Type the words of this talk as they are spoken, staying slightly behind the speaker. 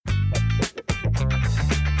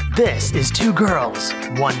This is Two Girls,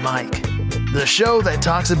 One Mic, the show that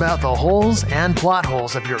talks about the holes and plot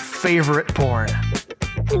holes of your favorite porn.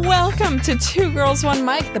 Welcome to Two Girls, One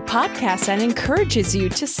Mic, the podcast that encourages you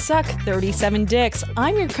to suck 37 dicks.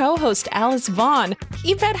 I'm your co-host, Alice Vaughn.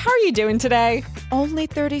 Yvette, how are you doing today? Only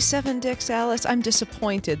 37 dicks, Alice. I'm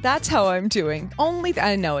disappointed. That's how I'm doing.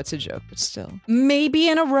 I know it's a joke, but still. Maybe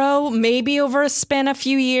in a row, maybe over a span a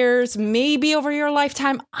few years, maybe over your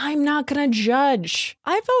lifetime. I'm not going to judge.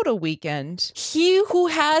 I vote a weekend. He who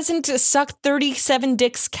hasn't sucked 37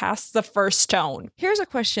 dicks casts the first stone. Here's a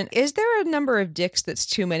question. Is there a number of dicks that's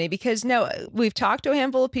too many? Because no, we've talked to a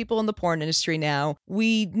handful of people in the porn industry now.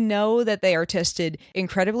 We know that they are tested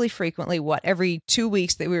incredibly frequently, every 2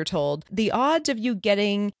 weeks that we were told. The odds of you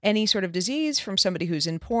getting any sort of disease from somebody who's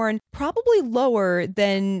in porn, probably lower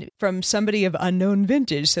than from somebody of unknown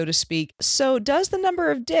vintage, so to speak. So does the number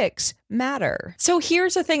of dicks matter? So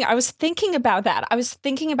here's the thing. I was thinking about that. I was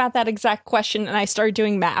thinking about that exact question, and I started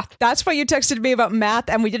doing math. That's why you texted me about math,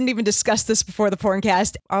 and we didn't even discuss this before the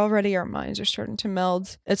porncast. Already our minds are starting to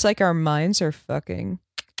meld. It's like our minds are fucking.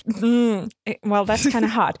 Well, that's kind of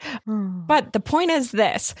hot. But the point is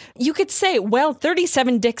this. You could say, well,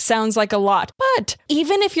 37 dicks sounds like a lot. But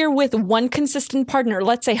even if you're with one consistent partner,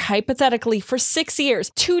 let's say hypothetically for 6 years,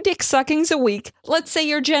 2 dick suckings a week, let's say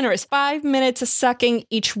you're generous, 5 minutes of sucking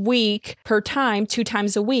each week per time, 2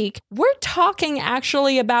 times a week, we're talking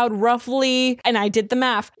actually about roughly, and I did the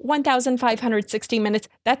math, 1,560 minutes.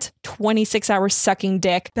 That's 26 hours sucking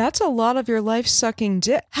dick. That's a lot of your life sucking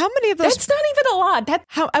dick. How many of those? That's not even a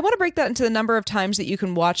lot. I want to break that into the number of times that you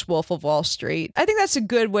can watch Wolf of Wall Street. I think that's a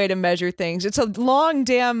good way to measure things. It's a long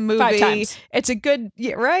damn movie. 5 times. It's a good,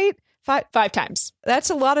 yeah, right? 5 times. That's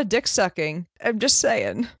a lot of dick sucking. I'm just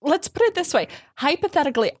saying. Let's put it this way.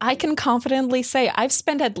 Hypothetically, I can confidently say I've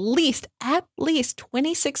spent at least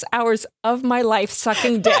 26 hours of my life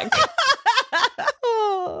sucking dick.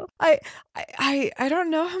 I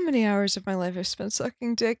don't know how many hours of my life I've spent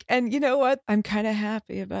sucking dick. And you know what? I'm kind of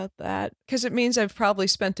happy about that because it means I've probably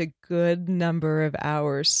spent a good number of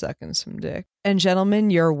hours sucking some dick. And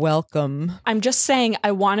gentlemen, you're welcome. I'm just saying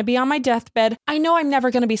I want to be on my deathbed. I know I'm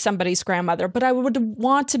never going to be somebody's grandmother, but I would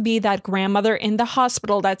want to be that grandmother in the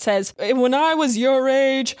hospital that says, when I was your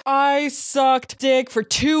age, I sucked dick for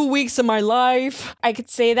 2 weeks of my life. I could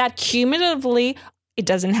say that cumulatively. It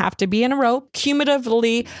doesn't have to be in a row.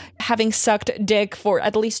 Cumulatively, having sucked dick for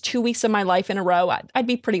at least 2 weeks of my life in a row, I'd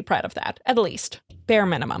be pretty proud of that, at least. Bare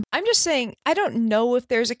minimum. I'm just saying, I don't know if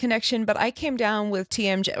there's a connection, but I came down with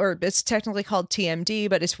TMJ, or it's technically called TMD,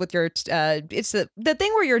 but it's with your, it's the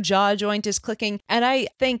thing where your jaw joint is clicking. And I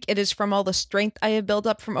think it is from all the strength I have built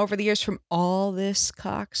up from over the years from all this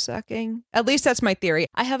cock sucking. At least that's my theory.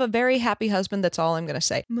 I have a very happy husband. That's all I'm going to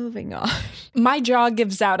say. Moving on. My jaw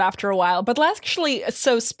gives out after a while, but actually,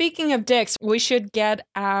 so speaking of dicks, we should get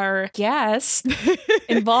our guest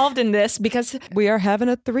involved in this because we are having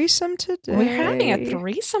a threesome today. We're having a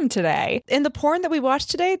threesome today. In the porn that we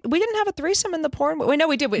watched today, we didn't have a threesome in the porn. We know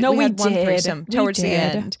we did. We had one threesome towards the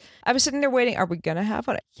end. I was sitting there waiting. Are we going to have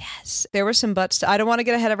one? Yes. There was some butt stuff. I don't want to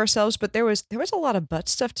get ahead of ourselves, but there was a lot of butt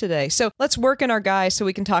stuff today. So let's work in our guys so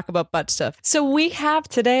we can talk about butt stuff. So we have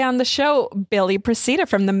today on the show, Billy Procida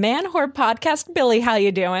from the Man Whore podcast. Billy, how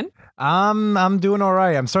you doing? I'm doing all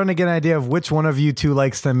right. I'm starting to get an idea of which one of you two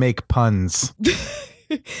likes to make puns.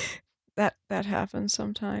 That happens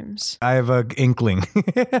sometimes. I have an inkling.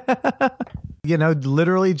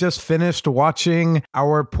 Literally just finished watching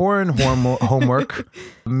our porn homework,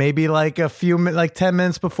 maybe like 10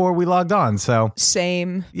 minutes before we logged on. So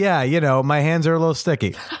same. Yeah, my hands are a little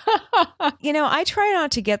sticky. I try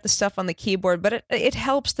not to get the stuff on the keyboard, but it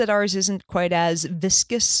helps that ours isn't quite as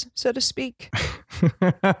viscous, so to speak.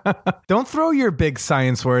 Don't throw your big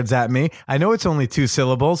science words at me. I know it's only 2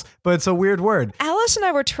 syllables, but it's a weird word. Alice and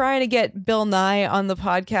I were trying to get Bill Nye on the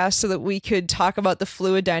podcast so that we could talk about the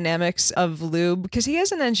fluid dynamics of lube, because he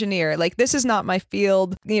is an engineer. Like, this is not my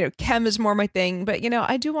field. Chem is more my thing. But,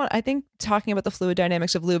 I think talking about the fluid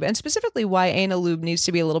dynamics of lube, and specifically why anal lube needs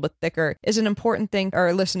to be a little bit thicker, is an important thing for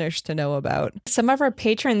our listeners to know about. Some of our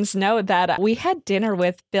patrons know that we had dinner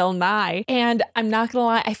with Bill Nye, and I'm not going to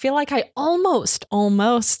lie, I feel like I almost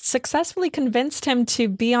successfully convinced him to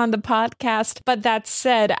be on the podcast. But that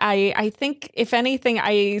said, I think, if anything,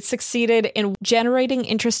 I succeeded in generating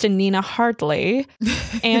interest in Nina Hartley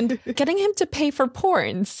and getting him to pay for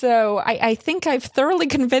porn. So I think I've thoroughly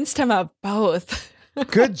convinced him of both.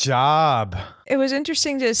 Good job. It was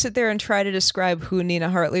interesting to sit there and try to describe who Nina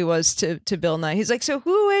Hartley was to Bill Nye. He's like, so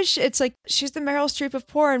who is it's like she's the Meryl Streep of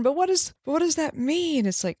porn, but what does that mean?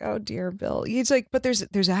 It's like, oh dear, Bill. He's like, but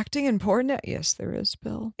there's acting in porn now. Yes, there is,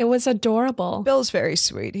 Bill. It was adorable. Bill's very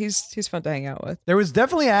sweet. He's fun to hang out with. There was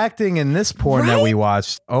definitely acting in this porn that we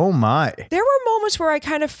watched. Oh my. There were moments where I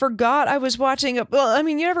kind of forgot I was watching you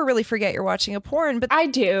never really forget you're watching a porn, but I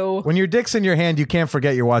do. When your dick's in your hand, you can't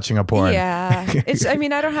forget you're watching a porn. Yeah.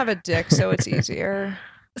 I don't have a dick, so it's easier.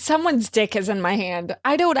 Someone's dick is in my hand.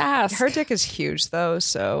 I don't ask. Her dick is huge, though,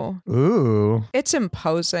 so... Ooh. It's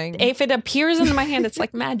imposing. If it appears in my hand, it's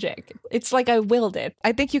like magic. It's like I willed it.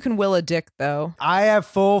 I think you can will a dick, though. I have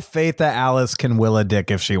full faith that Alice can will a dick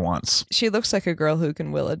if she wants. She looks like a girl who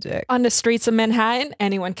can will a dick. On the streets of Manhattan,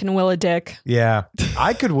 anyone can will a dick. Yeah.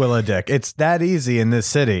 I could will a dick. It's that easy in this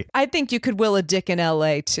city. I think you could will a dick in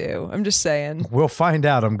LA, too. I'm just saying. We'll find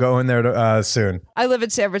out. I'm going there soon. I live in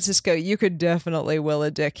San Francisco. You could definitely will a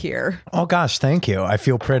dick here. Oh gosh, thank you. I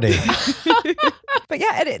feel pretty. But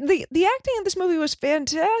yeah, the acting in this movie was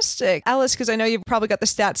fantastic. Alice, because I know you've probably got the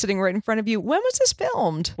stats sitting right in front of you. When was this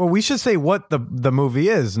filmed? Well, we should say what the movie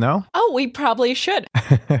is, no? Oh, we probably should.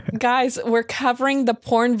 Guys, we're covering the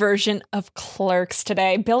porn version of Clerks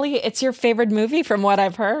today. Billy, it's your favorite movie from what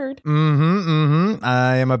I've heard. I'm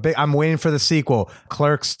waiting for the sequel.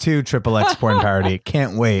 Clerks 2 XXX porn parody.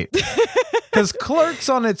 Can't wait. Because Clerks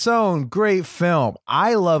on its own, great film.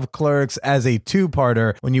 I love Clerks as a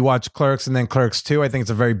two-parter. When you watch Clerks and then Clerks 2, I think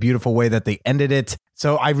it's a very beautiful way that they ended it.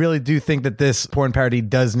 So I really do think that this porn parody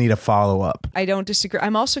does need a follow-up. I don't disagree.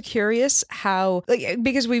 I'm also curious how,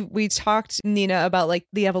 because we talked, Nina, about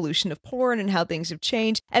the evolution of porn and how things have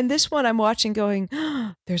changed. And this one I'm watching going,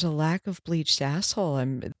 there's a lack of bleached asshole.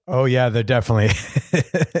 Oh yeah, they're definitely.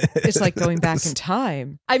 It's like going back in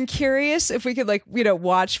time. I'm curious if we could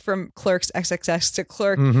watch from Clerks XXX to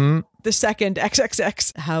Clerk the second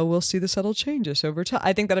XXX, how we'll see the subtle changes over time.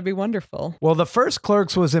 I think that'd be wonderful. Well, the first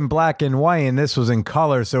Clerks was in black and white and this was in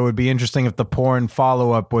color, so it would be interesting if the porn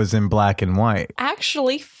follow-up was in black and white.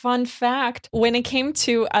 Actually, fun fact, when it came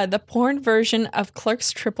to the porn version of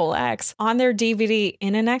Clerks XXX, on their DVD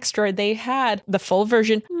in an extra, they had the full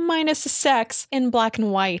version minus the sex in black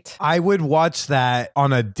and white. I would watch that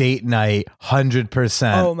on a date night,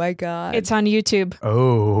 100%. Oh my God. It's on YouTube.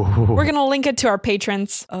 Oh. We're going to link it to our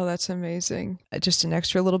patrons. Oh, that's amazing. Just an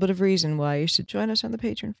extra little bit of reason why you should join us on the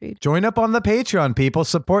Patreon feed. Join up on the Patreon, people.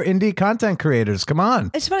 Support indie content creators. Come on.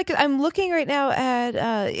 It's funny because I'm looking right now at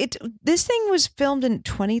it. This thing was filmed in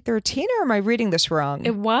 2013, or am I reading this wrong?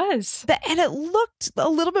 It was. And it looked a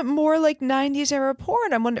little bit more like 90s era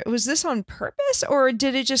porn. I'm wondering, was this on purpose, or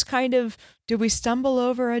did it just did we stumble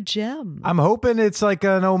over a gem? I'm hoping it's like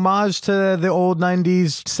an homage to the old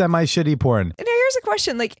 90s semi-shitty porn. Now here's a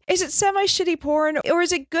question. Is it semi-shitty porn, or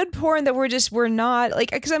is it good porn that we're not,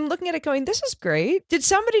 because I'm looking at it going, this is great. Did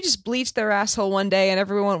somebody just bleach their asshole one day and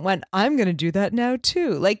everyone went, I'm going to do that now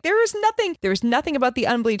too? There was nothing about the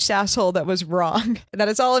unbleached asshole that was wrong. That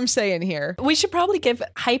is all I'm saying here. We should probably give,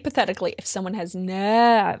 hypothetically, if someone has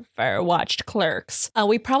never watched Clerks,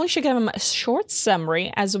 we probably should give them a short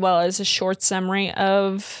summary as well as a short summary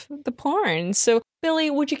of the porn. So, Billy,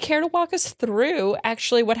 would you care to walk us through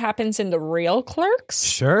actually what happens in the real Clerks?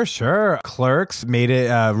 Sure. Clerks made it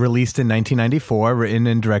released in 1994, written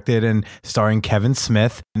and directed and starring Kevin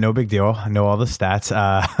Smith. No big deal. I know all the stats.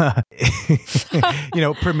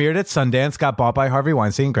 Premiered at Sundance, got bought by Harvey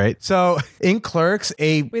Weinstein. Great. So in Clerks,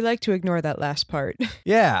 we like to ignore that last part.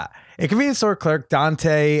 Yeah. A convenience store clerk,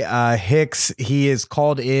 Dante Hicks, he is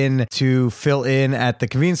called in to fill in at the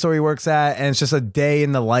convenience store he works at, and it's just a day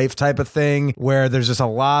in the life type of thing where there's just a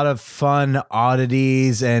lot of fun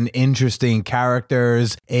oddities and interesting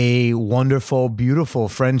characters, a wonderful, beautiful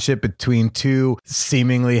friendship between two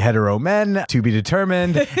seemingly hetero men, to be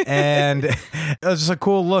determined, and it was just a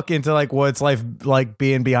cool look into what it's like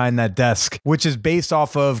being behind that desk, which is based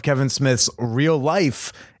off of Kevin Smith's real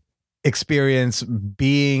life experience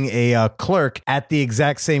being a clerk at the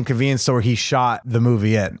exact same convenience store he shot the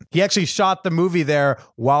movie in. He actually shot the movie there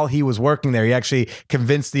while he was working there. He actually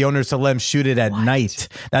convinced the owners to let him shoot it at night.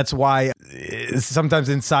 That's why sometimes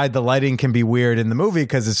inside the lighting can be weird in the movie,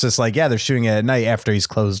 because it's just they're shooting it at night after he's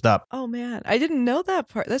closed up. Oh man, I didn't know that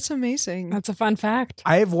part. That's amazing. That's a fun fact.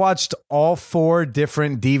 I have watched all 4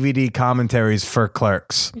 different DVD commentaries for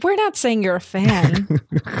Clerks. We're not saying you're a fan.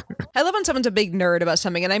 I love when someone's a big nerd about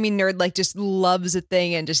something, and I mean nerd just loves a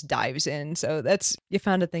thing and just dives in. So you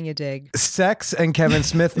found a thing you dig. Sex and Kevin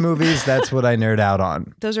Smith movies, that's what I nerd out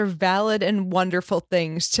on. Those are valid and wonderful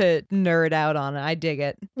things to nerd out on. I dig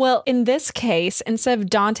it. Well, in this case, instead of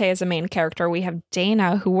Dante as a main character, we have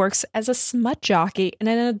Dana, who works as a smut jockey in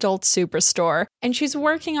an adult Superstore, and she's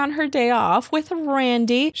working on her day off with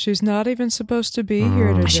Randy. She's not even supposed to be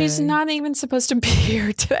here today. She's not even supposed to be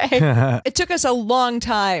here today. It took us a long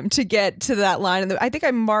time to get to that line. And I think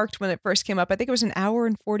I marked when it first came up. I think it was an hour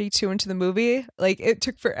and 42 into the movie. Like, it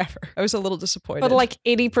took forever. I was a little disappointed. But like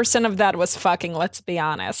 80% of that was fucking, let's be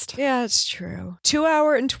honest. Yeah, it's true. 2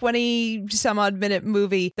 hour and 20 some odd minute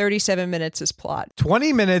movie, 37 minutes is plot.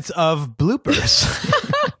 20 minutes of bloopers.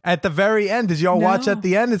 At the very end, did y'all watch at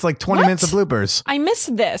the end? It's like 20 minutes of bloopers. I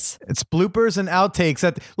missed this. It's bloopers and outtakes.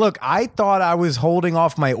 Look, I thought I was holding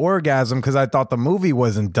off my orgasm because I thought the movie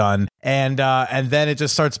wasn't done. And then it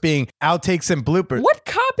just starts being outtakes and bloopers. What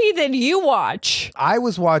copy did you watch? I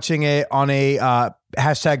was watching it on a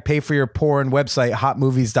hashtag pay for your porn website,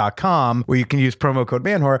 hotmovies.com, where you can use promo code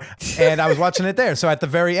manwhore. And I was watching it there. So at the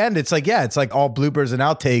very end, it's like all bloopers and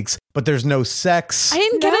outtakes, but there's no sex. I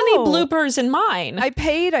didn't get any bloopers in mine. I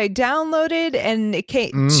paid, I downloaded, and it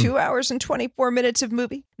came 2 hours and 24 minutes of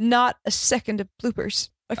movie. Not a second of bloopers.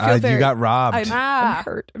 I feel you got robbed. I'm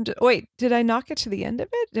hurt. Wait, did I not get to the end of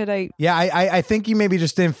it? Did I? Yeah, I think you maybe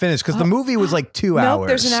just didn't finish because the movie was like 2 hours. Nope,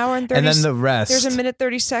 there's an hour and 30. And then the rest. There's a minute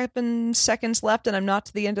 37 seconds left, and I'm not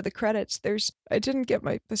to the end of the credits. I didn't get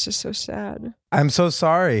this is so sad. I'm so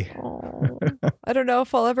sorry. Oh, I don't know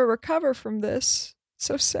if I'll ever recover from this.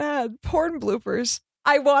 So sad. Porn bloopers.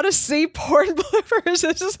 I want to see porn bloopers.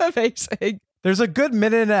 This is amazing. There's a good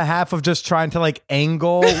minute and a half of just trying to like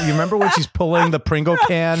angle. You remember when she's pulling the Pringle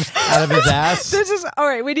can out of his ass? This is all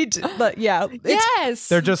right. We need to, but yeah. Yes.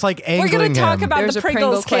 They're just like angling. We're going to talk him. about the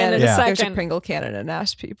Pringles can in a second. There's a Pringle cannon and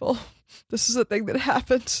ass people. This is a thing that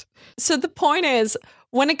happens. So the point is,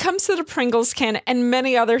 when it comes to the Pringles can and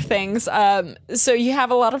many other things, so you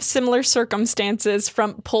have a lot of similar circumstances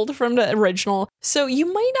pulled from the original. So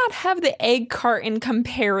you might not have the egg carton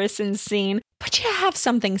comparison scene, but you have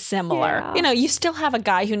something similar. Yeah. You know, you still have a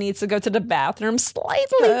guy who needs to go to the bathroom,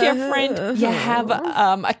 slightly different. You have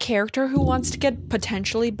a character who wants to get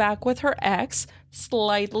potentially back with her ex,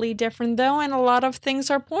 slightly different though, and a lot of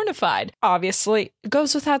things are pornified. Obviously, it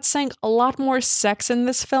goes without saying, a lot more sex in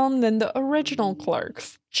this film than the original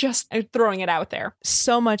Clerks. Just throwing it out there.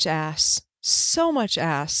 So much ass. So much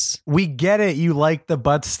ass. We get it. You like the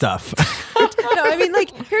butt stuff. No, I mean, like,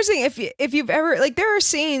 here's the thing. If you've ever, like, there are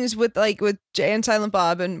scenes with Jay and Silent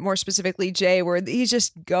Bob, and more specifically Jay, where he's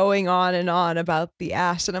just going on and on about the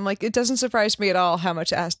ass. And I'm like, it doesn't surprise me at all how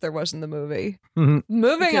much ass there was in the movie. Mm-hmm.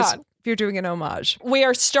 Moving on. If you're doing an homage. We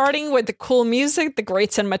are starting with the cool music, the great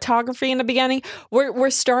cinematography in the beginning. We're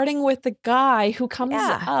starting with the guy who comes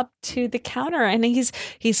up to the counter and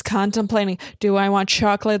he's contemplating, do I want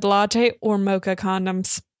chocolate latte or mocha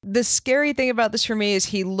condoms? The scary thing about this for me is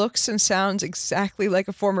he looks and sounds exactly like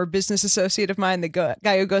a former business associate of mine, the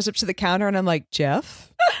guy who goes up to the counter, and I'm like,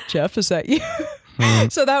 Jeff? Jeff, is that you?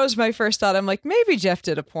 So that was my first thought. I'm like, maybe Jeff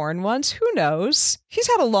did a porn once. Who knows? He's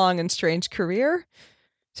had a long and strange career.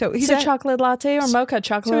 So he's a chocolate latte or mocha,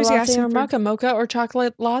 chocolate latte or mocha or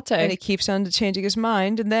chocolate latte. And he keeps on changing his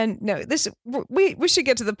mind. And then, no, we should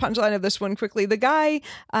get to the punchline of this one quickly. The guy,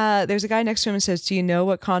 there's a guy next to him and says, do you know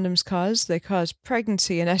what condoms cause? They cause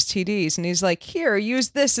pregnancy and STDs. And he's like, here,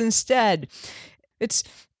 use this instead. It's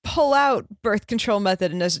pull out birth control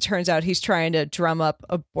method. And as it turns out, he's trying to drum up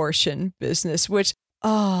abortion business, which,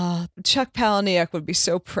 Chuck Palahniuk would be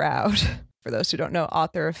so proud. For those who don't know,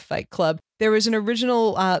 author of Fight Club. There was an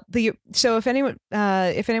original, so if anyone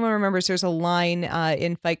remembers, there's a line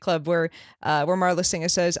in Fight Club where Marla Singer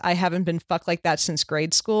says, I haven't been fucked like that since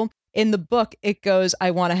grade school. In the book, it goes, I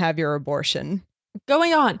want to have your abortion.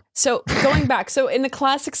 Going back. So in the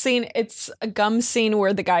classic scene, it's a gum scene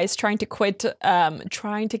where the guy is trying to get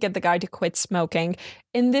the guy to quit smoking.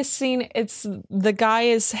 In this scene, it's the guy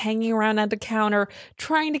is hanging around at the counter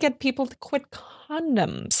trying to get people to quit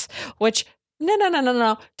condoms, which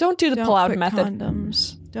no. Don't do the pull-out method.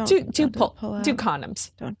 Condoms. Do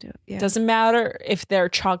condoms. Don't do it. Yeah. Doesn't matter if they're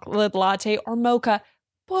chocolate latte or mocha.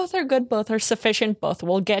 Both are good. Both are sufficient. Both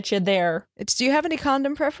will get you there. Do you have any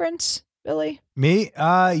condom preference, Billy? Me?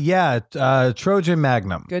 Trojan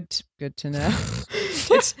Magnum. Good to know.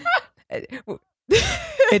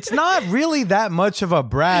 It's not really that much of a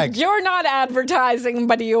brag. You're not advertising,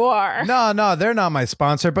 but you are. No, they're not my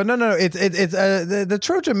sponsor. But no, it's the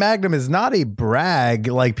Trojan Magnum is not a brag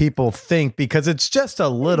like people think because it's just a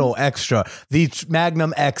little extra. The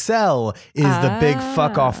Magnum XL is the big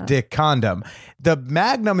fuck off dick condom. The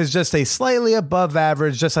Magnum is just a slightly above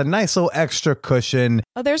average, just a nice little extra cushion.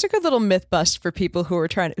 Oh, there's a good little myth bust for people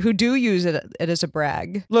who do use it as a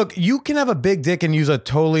brag. Look, you can have a big dick and use a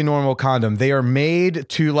totally normal condom. They are made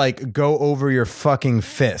to like go over your fucking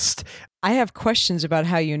fist. I have questions about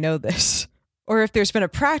how you know this. Or if there's been a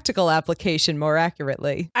practical application, more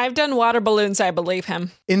accurately. I've done water balloons, I believe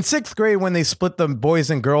him. In 6th grade, when they split the boys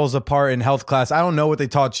and girls apart in health class, I don't know what they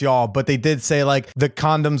taught y'all, but they did say, like, the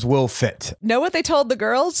condoms will fit. Know what they told the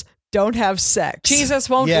girls? Don't have sex. Jesus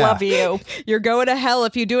won't love you. You're going to hell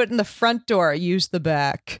if you do it in the front door. Use the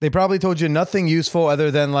back. They probably told you nothing useful other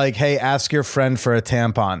than, like, hey, ask your friend for a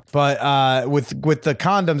tampon. But with the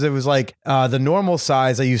condoms, it was like the normal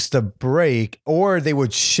size I used to break, or they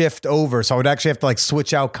would shift over. So I would actually have to, like,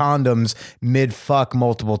 switch out condoms mid-fuck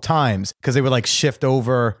multiple times because they would, like, shift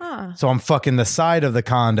over. So I'm fucking the side of the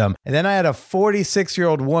condom. And then I had a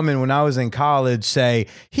 46-year-old woman when I was in college say,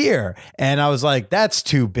 here. And I was like, that's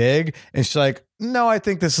too big. And she's like, no, I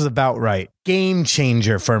think this is about right. Game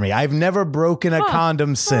changer for me. I've never broken a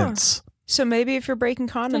condom since. So maybe if you're breaking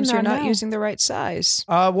condoms, you're not using the right size.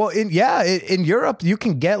 Well, in Europe, you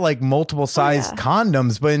can get like multiple size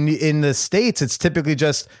condoms, but in the States, it's typically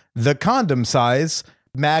just the condom size,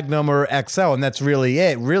 Magnum or XL, and that's really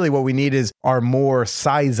it. Really what we need are more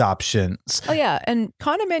size options. Oh yeah, and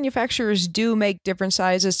condom manufacturers do make different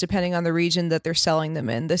sizes depending on the region that they're selling them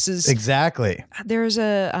in. This is exactly. I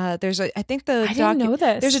think I didn't know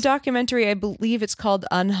this. There's a documentary, I believe it's called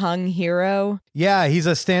Unhung Hero. Yeah, he's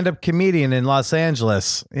a stand-up comedian in Los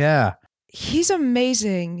Angeles. Yeah. He's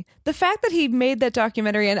amazing. The fact that he made that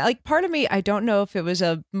documentary, and like part of me, I don't know if it was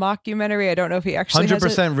a mockumentary. I don't know if he actually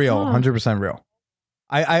 100% real. 100% real.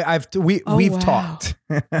 We've talked.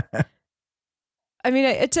 I mean,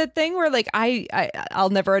 it's a thing where like I'll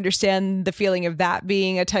never understand the feeling of that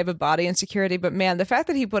being a type of body insecurity. But man, the fact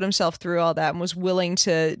that he put himself through all that and was willing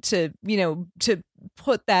to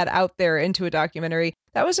put that out there into a documentary,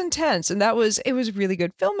 that was intense, and it was really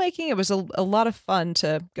good filmmaking. It was a lot of fun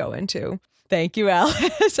to go into. Thank you,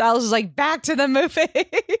 Alice. Alice is like, back to the movie.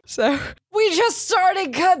 So we just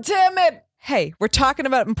started, God damn it. Hey, we're talking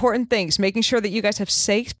about important things, making sure that you guys have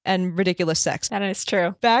safe and ridiculous sex. That is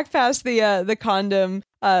true. Back past the condom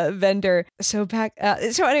vendor. So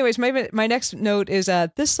anyways, my next note is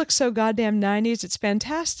this looks so goddamn 90s. It's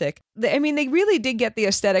fantastic. I mean, they really did get the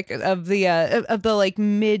aesthetic of the like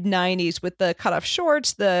mid 90s with the cutoff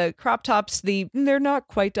shorts, the crop tops. They're not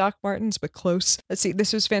quite Doc Martens, but close. Let's see.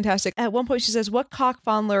 This was fantastic. At one point, she says, "What cock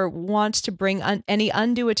fondler wants to bring any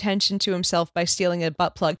undue attention to himself by stealing a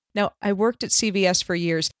butt plug?" Now, I worked at CVS for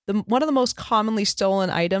years. One of the most commonly stolen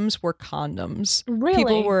items were condoms. Really?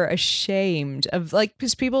 People were ashamed of, like,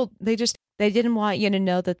 because people, they didn't want you to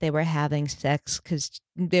know that they were having sex because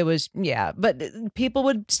there was, but people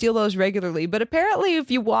would steal those regularly. But apparently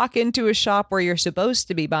if you walk into a shop where you're supposed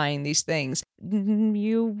to be buying these things,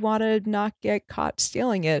 you want to not get caught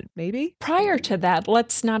stealing it, maybe? Prior to that,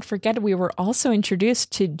 let's not forget we were also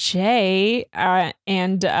introduced to Jay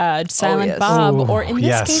and Silent Bob, or in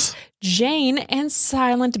this case, Jane and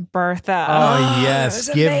Silent Bertha. Oh, yes.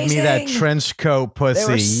 Give me that trench coat,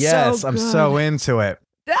 pussy. Yes, I'm so into it.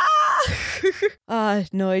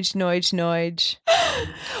 Noige.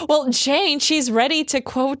 Well, Jane, she's ready to,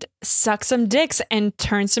 quote, suck some dicks and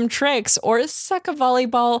turn some tricks, or suck a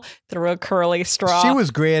volleyball through a curly straw. She was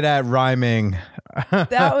great at rhyming.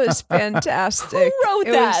 That was fantastic. Who wrote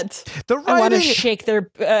that? The writing. I want to shake their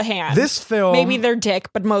hand. This film, maybe their dick,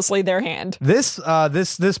 but mostly their hand. This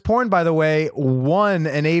porn, by the way, won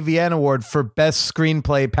an AVN award for best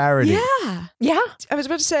screenplay parody. Yeah. I was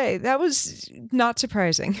about to say that was not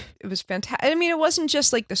surprising. It was fantastic. I mean, it wasn't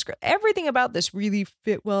just like the script. Everything about this really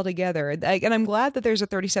fit well together, and I'm glad that there's a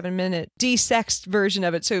 37-minute desexed version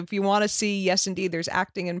of it. So if you want to see, yes, indeed, there's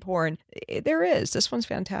acting in porn. There is. This one's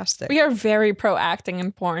fantastic. We are very pro acting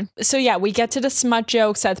in porn. So yeah, we get to the smut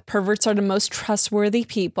jokes that perverts are the most trustworthy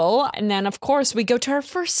people. And then, of course, we go to our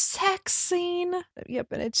first sex scene.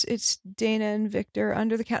 Yep, and it's Dana and Victor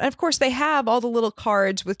under the counter. And of course, they have all the little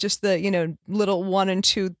cards with just the, little 1 and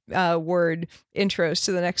 2 word intros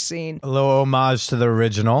to the next scene. A little homage to the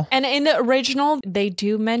original. And in the original, they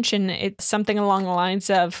do mention it's something along the lines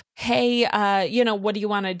of, hey, what do you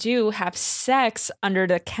want to do? Have sex under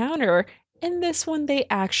the counter? In this one, they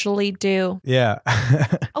actually do. Yeah.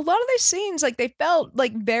 A lot of these scenes, like, they felt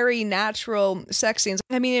like very natural sex scenes.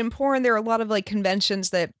 I mean, in porn, there are a lot of like conventions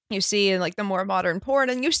that you see in like the more modern porn,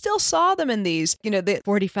 and you still saw them in these, the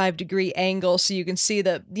 45-degree angle, so you can see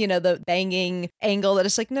the banging angle. That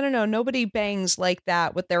it's like, no, nobody bangs like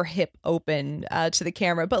that with their hip open to the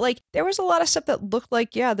camera. But like, there was a lot of stuff that looked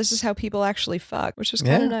like, this is how people actually fuck, which was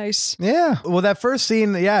kind of nice. Yeah. Well, that first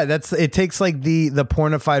scene, it takes like the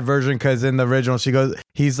pornified version, because in the original,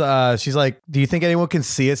 she's like, do you think anyone can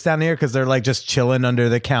see us down here? Because they're like just chilling under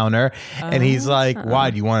the counter, and he's like, why,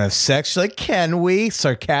 do you want to have sex? She's like, can we?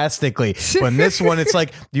 Sarcastic. drastically. But in this one, it's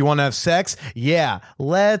like, do you want to have sex? Yeah,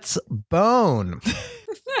 let's bone.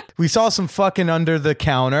 We saw some fucking under the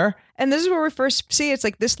counter. And this is where we first see it's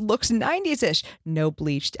like, this looks 90s-ish. No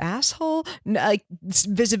bleached asshole, like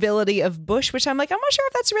visibility of bush, which I'm like, I'm not sure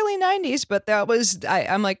if that's really 90s, but that was,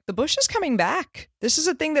 I'm like, the bush is coming back. This is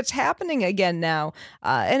a thing that's happening again now.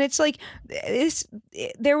 And it's like,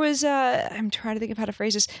 there was, I'm trying to think of how to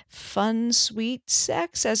phrase this, fun, sweet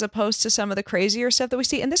sex as opposed to some of the crazier stuff that we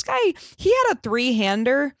see. And this guy, he had a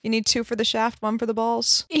 3-hander. You need 2 for the shaft, 1 for the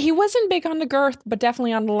balls. He wasn't big on the girth, but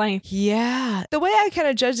definitely on the length. Yeah. The way I kind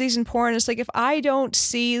of judge these in porn is like, if I don't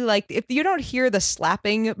see, like, if you don't hear the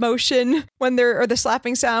slapping motion when they're, or the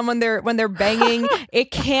slapping sound when they're banging,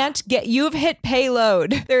 it can't get, you've hit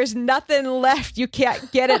payload. There's nothing left. You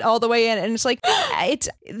can't get it all the way in. And it's like,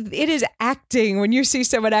 it is acting when you see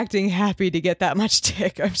someone acting happy to get that much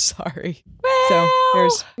dick. I'm sorry. Well, So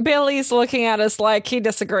there's Billy's looking at us like he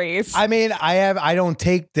disagrees. I mean, I don't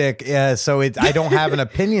take dick, so I don't have an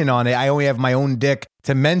opinion on it. I only have my own dick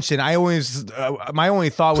to mention. I always, my only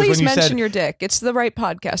thought was Please when you mention said your dick. It's the right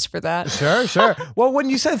podcast for that. Sure. Well, when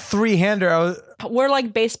you said 3-hander, We're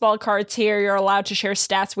like baseball cards here. You're allowed to share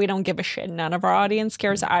stats. We don't give a shit. None of our audience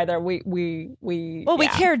cares either. We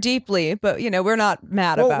care deeply, but we're not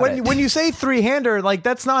mad about it. When you say 3-hander, like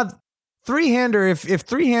that's not 3-hander. If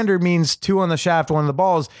 3-hander means 2 on the shaft, 1 on the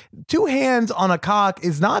balls, 2 hands on a cock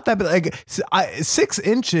is not that big. Like 6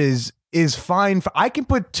 inches is fine. I can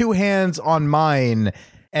put 2 hands on mine,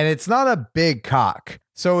 and it's not a big cock.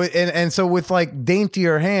 So and so with like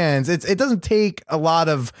daintier hands, it doesn't take a lot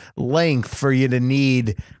of length for you to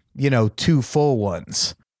need 2 full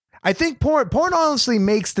ones. I think porn honestly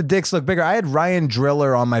makes the dicks look bigger. I had Ryan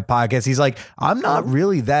Driller on my podcast. He's like, I'm not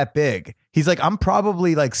really that big. He's like, I'm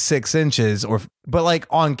probably like 6 inches, but like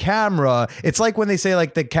on camera, it's like when they say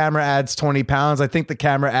like the camera adds 20 pounds. I think the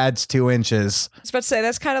camera adds 2 inches. I was about to say,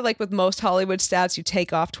 that's kind of like with most Hollywood stats. You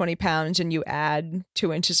take off 20 pounds and you add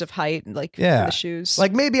 2 inches of height, like in the shoes.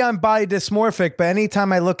 Like maybe I'm body dysmorphic, but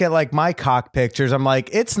anytime I look at like my cock pictures, I'm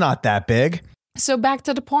like, it's not that big. So back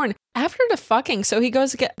to the porn. After the fucking, so he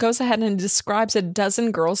goes ahead and describes a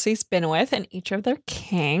dozen girls he's been with and each of their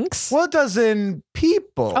kinks. Well, dozen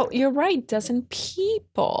people. Oh, you're right. Dozen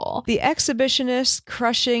people. The exhibitionist,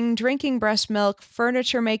 crushing, drinking breast milk,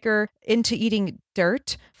 furniture maker, into eating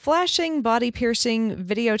dirt, flashing, body piercing,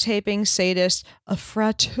 videotaping, sadist, a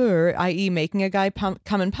frateur, i.e. making a guy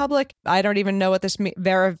come in public. I don't even know what this means.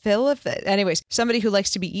 Anyways, somebody who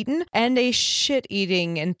likes to be eaten, and a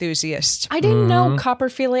shit-eating enthusiast. I didn't know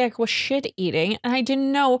coprophiliac was shit-eating, and I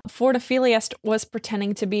didn't know fornophiliast was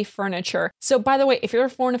pretending to be furniture. So, by the way, if you're a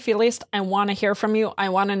fornophilist, I want to hear from you. I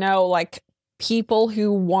want to know, like, people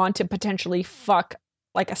who want to potentially fuck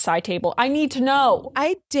like a side table. I need to know.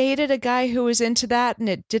 I dated a guy who was into that, and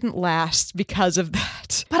it didn't last because of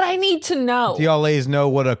that. But I need to know. Do y'all ladies know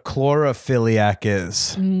what a chlorophiliac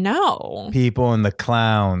is? No. People in the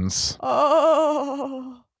clowns.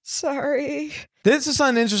 Oh, sorry. This is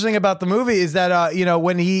something interesting about the movie is that,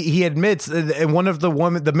 when he admits, and one of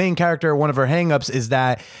the main character, one of her hangups is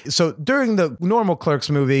that, so during the normal Clerks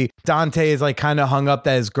movie, Dante is like kind of hung up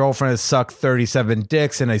that his girlfriend has sucked 37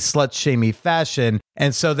 dicks in a slut-shamey fashion.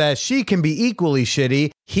 And so that she can be equally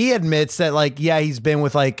shitty. He admits that, like, yeah, he's been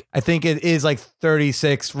with like, I think it is like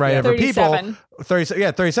 36 of her people.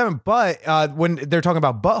 37. But when they're talking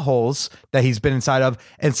about buttholes that he's been inside of,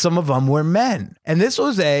 and some of them were men. And this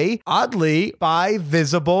was a oddly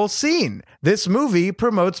bi-visible scene. This movie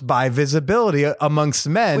promotes bi-visibility amongst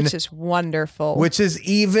men, which is wonderful. Which is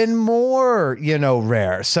even more,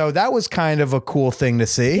 rare. So that was kind of a cool thing to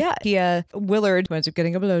see. Yeah. Willard winds up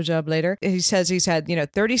getting a blowjob later. He says he's had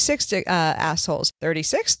 36 assholes.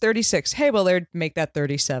 36. Hey, Willard, make that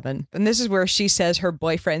 37. And this is where she says her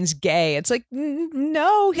boyfriend's gay. It's like,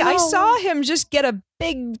 no, I saw him just get a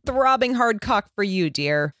big throbbing hard cock for you,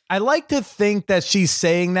 dear. I like to think that she's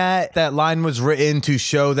saying that line was written to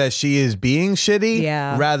show that she is being shitty,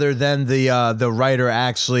 rather than the writer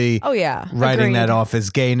actually writing that off as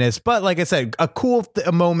gayness. But like I said, a cool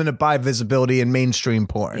moment of bi-visibility in mainstream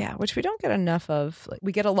porn. Yeah, which we don't get enough of. Like,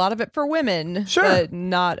 we get a lot of it for women, sure, but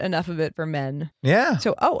not enough of it for men. Yeah.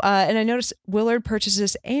 So, and I noticed Willard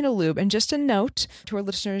purchases anal lube. And just a note to our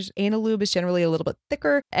listeners, anal lube is generally a little bit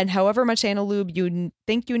thicker. And however much anal lube you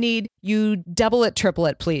think you need, you double it, triple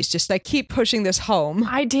it, please. Just like keep pushing this home.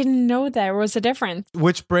 I didn't know there was a difference.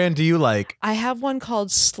 Which brand do you like? like? I have one called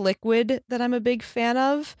Sliquid that I'm a big fan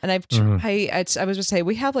of, and I was going to say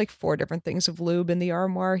we have like 4 different things of lube in the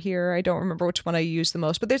armoire here. I don't remember which one I use the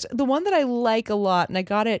most, but there's the one that I like a lot, and I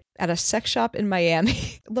got it at a sex shop in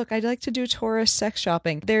Miami. Look, I'd like to do tourist sex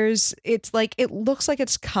shopping. It's like it looks like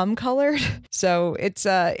it's cum colored, so it's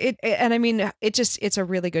and I mean it's a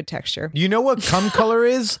really good texture. You know what cum color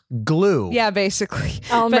is? Glue. Yeah, basically.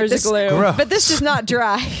 Elmer's glue. Gross. But this is not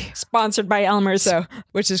dry. Sponsored by Elmer's. So,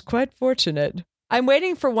 which is quite fortunate. I'm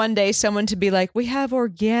waiting for one day someone to be like, we have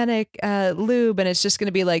organic lube, and it's just going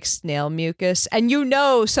to be like snail mucus. And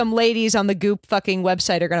some ladies on the Goop fucking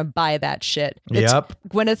website are going to buy that shit. Yep.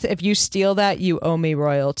 Gwyneth, if you steal that, you owe me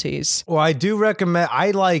royalties. Well, I do recommend,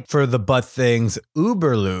 I like for the butt things,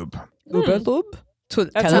 Uber Lube. Uber lube?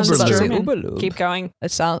 That sounds Uber lube. German. Uber lube. Keep going.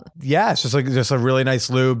 It sounds. Yeah, it's just a really nice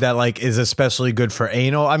lube that like is especially good for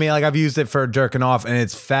anal. I mean, like I've used it for jerking off and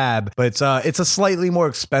it's fab, but it's a slightly more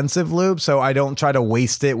expensive lube, so I don't try to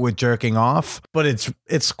waste it with jerking off. But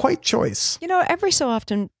it's quite choice. Every so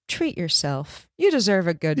often, treat yourself. You deserve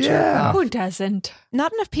a good jerk Yeah. off. Who doesn't?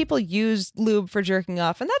 Not enough people use lube for jerking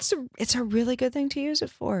off, and it's a really good thing to use it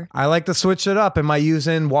for. I like to switch it up. Am I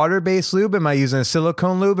using water-based lube? Am I using a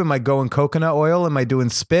silicone lube? Am I going coconut oil? Am I doing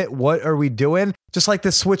spit? What are we doing? Just like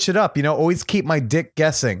to switch it up, always keep my dick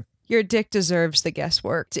guessing. Your dick deserves the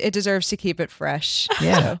guesswork. It deserves to keep it fresh.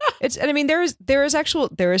 Yeah. There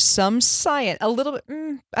is some science, a little bit,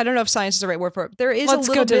 I don't know if science is the right word for it. There is Let's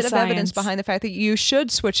a little go to bit of science. evidence behind the fact that you should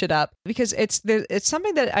switch it up, because it's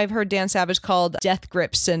something that I've heard Dan Savage called death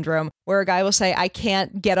grip syndrome, where a guy will say, I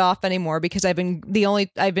can't get off anymore because I've been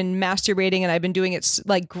masturbating and I've been doing it,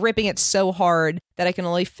 like gripping it so hard that I can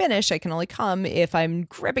only come if I'm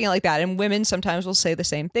gripping it like that. And women sometimes will say the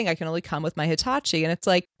same thing. I can only come with my Hitachi. And it's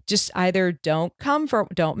like, just either don't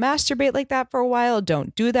masturbate like that for a while,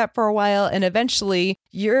 don't do that for a while, and eventually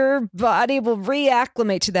your body will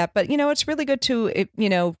reacclimate to that. But, it's really good to,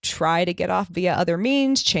 try to get off via other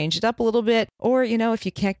means, change it up a little bit, or, if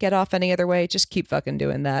you can't get off any other way, just keep fucking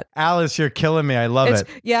doing that. Alice, you're killing me. I love it.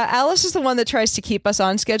 Yeah, Alice is the one that tries to keep us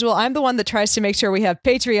on schedule. I'm the one that tries to make sure we have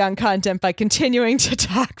Patreon content by continuing to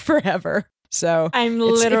talk forever. So I'm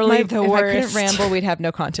literally the worst. If I couldn't ramble, we'd have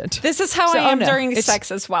no content. This is how I am during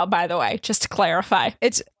sex as well, by the way, just to clarify.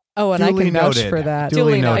 And I can vouch noted. for that.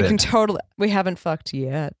 Duly noted. I can totally. We haven't fucked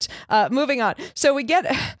yet. Moving on. So we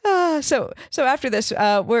get. So after this,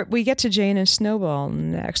 we get to Jane and Snowball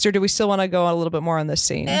next, or do we still want to go on a little bit more on this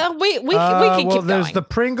scene? We can keep going. There's the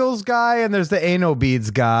Pringles guy and there's the anal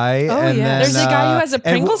beads guy. Oh, and yeah. then, There's a guy who has a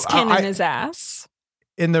Pringles and can in his ass.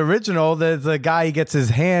 In the original, there's a guy, he gets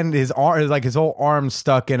his arm, like his whole arm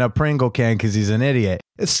stuck in a Pringle can because he's an idiot.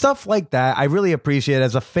 It's stuff like that. I really appreciate,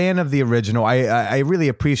 as a fan of the original, I really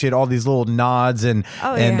appreciate all these little nods and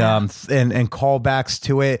callbacks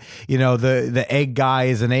to it. The egg guy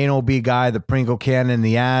is an anal bee guy. The Pringle can in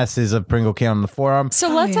the ass is a Pringle can on the forearm.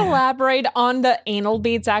 So let's elaborate on the anal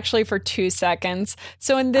beads actually for 2 seconds.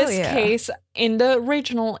 So in this case, in the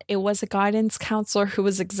original, it was a guidance counselor who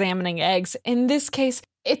was examining eggs. In this case,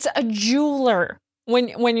 it's a jeweler.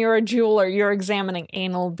 When you're a jeweler, you're examining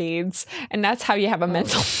anal beads, and that's how you have a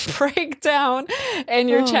mental breakdown, and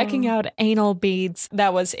you're checking out anal beads.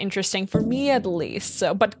 That was interesting for me, at least.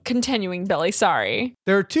 So, but continuing, Billy, sorry.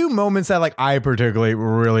 There are 2 moments that I particularly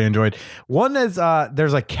really enjoyed. One is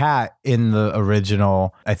there's a cat in the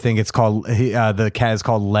original. I think it's called the cat is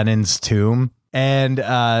called Lenin's Tomb, and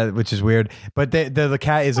which is weird. But the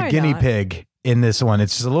cat is a guinea pig. In this one,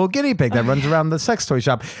 it's just a little guinea pig that runs around the sex toy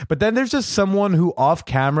shop. But then there's just someone who off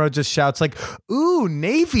camera just shouts like, "Ooh,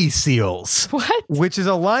 Navy SEALs!" What? Which is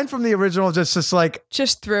a line from the original.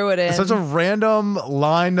 Just threw it in. Such a random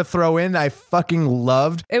line to throw in. I fucking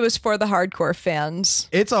loved. It was for the hardcore fans.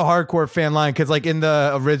 It's a hardcore fan line because in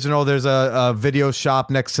the original, there's a video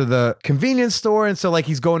shop next to the convenience store, and so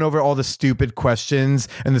he's going over all the stupid questions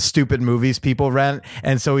and the stupid movies people rent,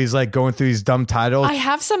 and so he's going through these dumb titles. I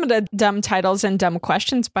have some of the dumb titles and dumb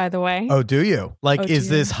questions, by the way. Oh, do you? Is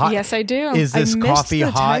this hot? Yes, I do. Is this coffee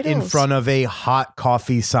hot in titles. front of a hot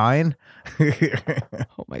coffee sign?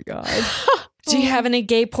 Oh my God. Do you have any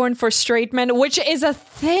gay porn for straight men? Which is a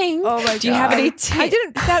thing. Oh my God. Do you have any I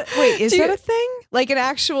didn't. Is that a thing? Like an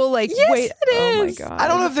actual Yes, wait. it Oh my is. God. I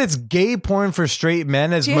don't know if it's gay porn for straight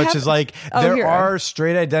men as you much have- as Oh, there are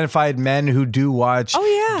straight identified men who do watch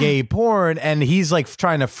gay porn, and he's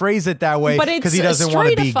trying to phrase it that way But it's because he doesn't want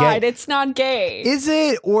to be straightified. gay. It's not gay. Is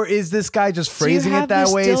it, or is this guy just phrasing it have that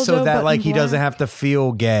this way so dildo that button he doesn't black? have to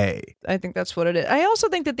feel gay? I think that's what it is. I also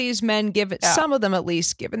think that these men, some of them at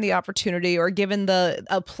least, given the opportunity or given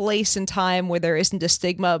a place and time where there isn't a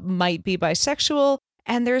stigma, might be bisexual.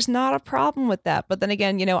 And there's not a problem with that. But then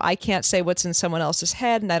again, I can't say what's in someone else's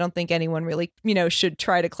head. And I don't think anyone really, should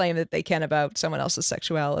try to claim that they can about someone else's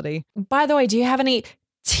sexuality. By the way, do you have any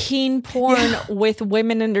teen porn with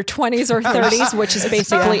women in their 20s or 30s, which is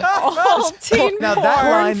basically all teen Now, porn?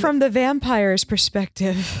 that line, from the vampire's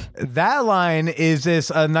perspective. That line is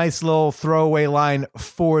a nice little throwaway line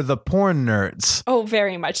for the porn nerds. Oh,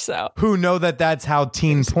 very much so. Who know that that's how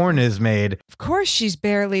teen porn is made. Of course, she's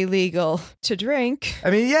barely legal to drink.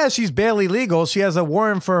 I mean, yeah, she's barely legal. She has a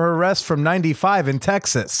warrant for her arrest from 95 in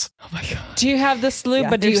Texas. Oh my God. Do you have this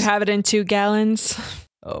lube, but do you have it in 2 gallons?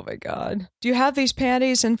 Oh my God. Do you have these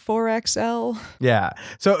panties in 4XL? Yeah.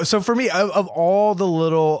 So for me, of all the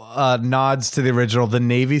little nods to the original, the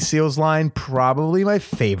Navy SEALs line, probably my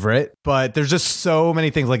favorite. But there's just so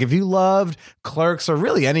many things. Like if you loved Clerks or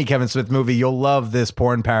really any Kevin Smith movie, you'll love this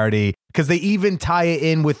porn parody because they even tie it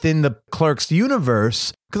in within the Clerks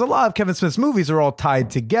universe. Because a lot of Kevin Smith's movies are all tied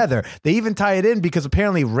together. They even tie it in because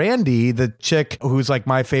apparently Randy, the chick who's like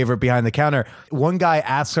my favorite behind the counter, one guy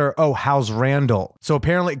asks her, oh, how's Randall? So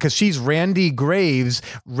apparently, because she's Randy Graves,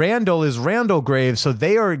 Randall is Randall Graves. So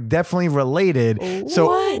they are definitely related. So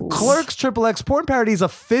What? Clerks XXX porn parody is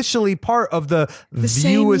officially part of the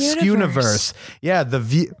same View-esque universe. universe. Yeah, the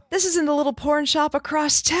View. This is in the little porn shop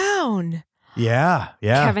across town. Yeah.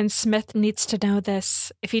 Kevin Smith needs to know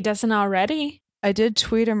this if he doesn't already. I did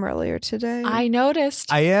tweet him earlier today. I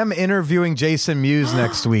noticed. I am interviewing Jason Mewes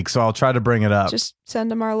next week, so I'll try to bring it up. Just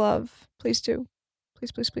send him our love. Please do.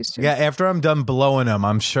 Please do. Yeah, after I'm done blowing him,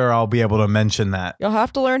 I'm sure I'll be able to mention that. You'll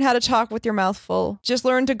have to learn how to talk with your mouth full. Just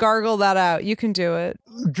learn to gargle that out. You can do it.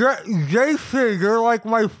 Jason, you're like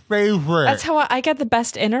my favorite. That's how I get the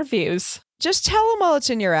best interviews. Just tell him all it's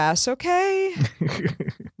in your ass, okay?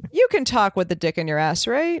 You can talk with the dick in your ass,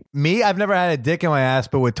 right? Me, I've never had a dick in my ass,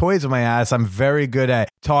 but with toys in my ass, I'm very good at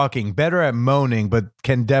talking, better at moaning, but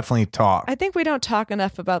can definitely talk. I think we don't talk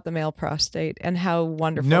enough about the male prostate and how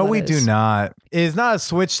wonderful No, it we is. do not. It's not a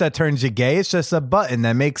switch that turns you gay. It's just a button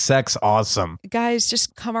that makes sex awesome. Guys,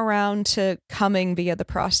 just come around to coming via the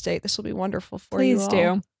prostate. This will be wonderful for you Please all.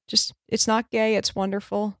 do. Just, it's not gay. It's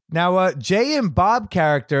wonderful. Now, Jay and Bob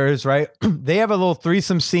characters, right? They have a little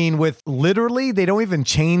threesome scene with literally, they don't even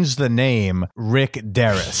change the name, Rick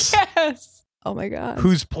Derris. Yes. Oh my God.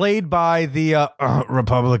 Who's played by the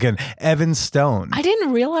Republican Evan Stone. I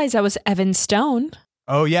didn't realize I was Evan Stone.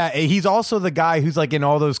 Oh, yeah. He's also the guy who's like in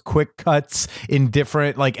all those quick cuts in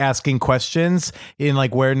different, like asking questions in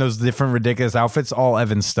like wearing those different ridiculous outfits, all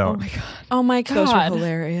Evan Stone. Oh my God. Oh my God. Those were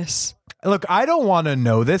hilarious. Look, I don't want to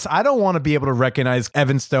know this. I don't want to be able to recognize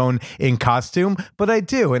Evan Stone in costume, but I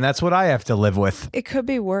do. And that's what I have to live with. It could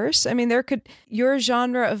be worse. I mean, your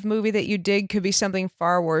genre of movie that you dig could be something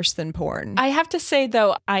far worse than porn. I have to say,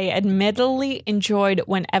 though, I admittedly enjoyed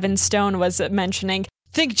when Evan Stone was mentioning,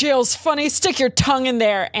 think jail's funny, stick your tongue in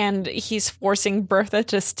there. And he's forcing Bertha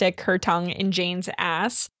to stick her tongue in Jane's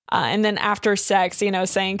ass. And then after sex,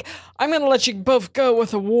 saying, I'm going to let you both go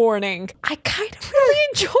with a warning. I kind of really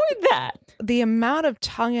enjoyed that. The amount of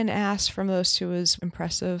tongue and ass from those two is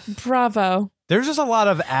impressive. Bravo. There's just a lot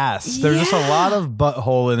of ass. There's just a lot of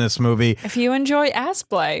butthole in this movie. If you enjoy ass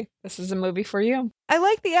play, this is a movie for you. I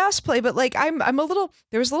like the ass play, but like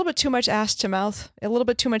there was a little bit too much ass to mouth, a little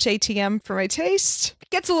bit too much ATM for my taste. It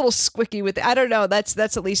gets a little squicky with it. I don't know. That's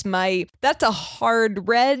at least that's a hard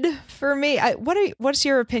red for me. What's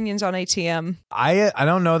your opinions on ATM? I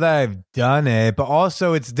don't know that I've done it, but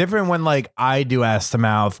also it's different when like I do ass to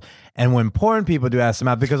mouth and when porn people do ass to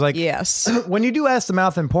mouth, because like Yes. when you do ass to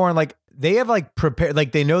mouth in porn, like they have like prepared,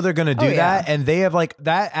 like they know they're going to do that. And they have like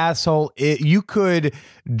that asshole. You could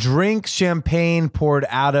drink champagne poured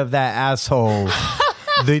out of that asshole.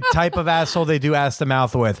 The type of asshole they do ass to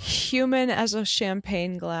mouth with. Human as a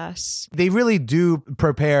champagne glass. They really do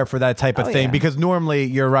prepare for that type of thing because normally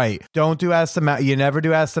you're right. Don't do ass to mouth. You never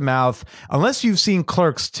do ass to mouth unless you've seen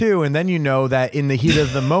Clerks 2 and then you know that in the heat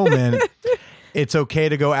of the moment, it's okay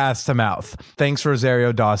to go ass to mouth. Thanks,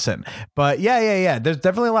 Rosario Dawson. But yeah. There's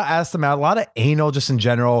definitely a lot of ass to mouth, a lot of anal just in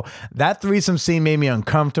general. That threesome scene made me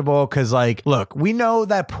uncomfortable because, like, look, we know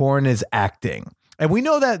that porn is acting. And we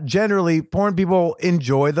know that generally porn people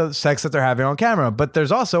enjoy the sex that they're having on camera. But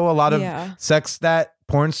there's also a lot of sex that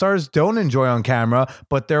porn stars don't enjoy on camera,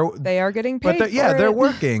 but they are getting paid. But they're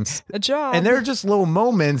working a job. And there are just little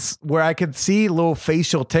moments where I could see little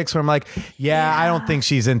facial tics where I'm like, I don't think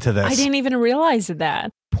she's into this. I didn't even realize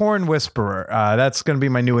that. Porn whisperer. That's going to be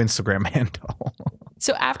my new Instagram handle.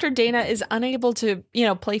 So after Dana is unable to,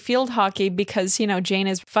 play field hockey because, Jane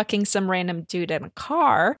is fucking some random dude in a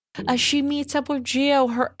car, she meets up with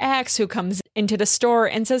Gio, her ex, who comes into the store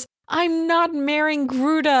and says, I'm not marrying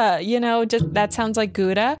Gruda. Just that sounds like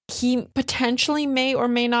Gouda. He potentially may or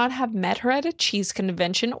may not have met her at a cheese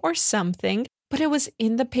convention or something, but it was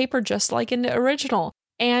in the paper just like in the original.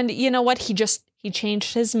 And you know what? He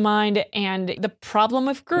changed his mind. And the problem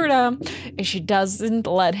with Gruda is she doesn't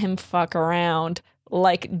let him fuck around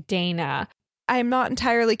like Dana. I'm not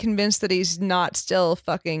entirely convinced that he's not still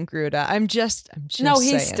fucking Gruda. I'm just No,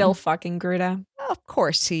 he's saying. still fucking Gruda. Of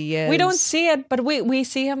course he is. We don't see it, but we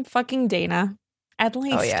see him fucking Dana. At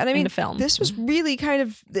least and I mean, in the film. This was really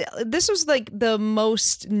this was like the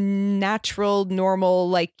most natural, normal,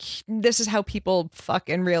 like this is how people fuck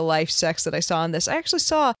in real life sex that I saw in this. I actually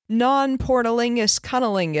saw non-pornolingus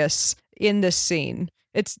cunnilingus in this scene.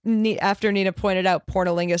 It's neat. After Nina pointed out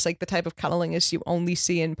pornolingus, like the type of cunnilingus you only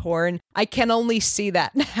see in porn. I can only see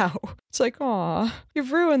that now. It's like, aw,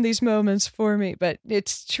 you've ruined these moments for me. But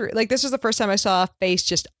it's true. Like, this was the first time I saw a face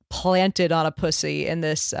just planted on a pussy in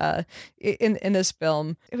this in this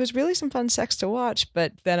film. It was really some fun sex to watch,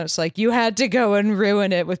 but then it's like you had to go and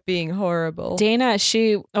ruin it with being horrible. Dana,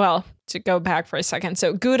 to go back for a second,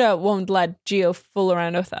 so Gouda won't let Gio fool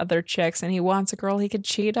around with other chicks, and he wants a girl he could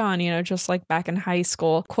cheat on, just like back in high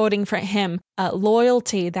school. Quoting for him,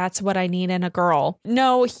 loyalty, that's what I need in a girl.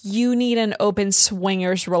 No, you need an open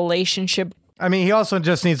swingers relationship. I mean, he also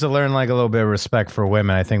just needs to learn like a little bit of respect for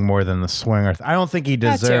women, I think, more than the swinger. I don't think he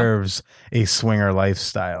deserves a swinger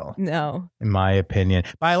lifestyle. No. In my opinion.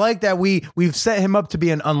 But I like that we've set him up to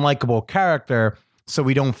be an unlikable character so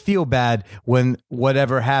we don't feel bad when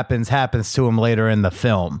whatever happens to him later in the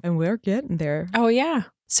film. And we're getting there. Oh, yeah.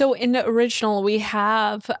 So in the original, we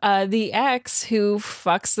have the ex who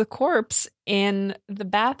fucks the corpse in the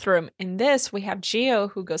bathroom. In this, we have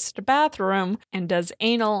Gio who goes to the bathroom and does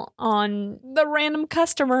anal on the random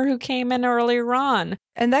customer who came in earlier on.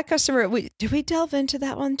 And that customer, did we delve into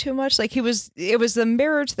that one too much? Like it was the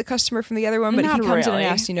mirror to the customer from the other one, but Not he comes really. in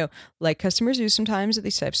and asks, like customers do sometimes at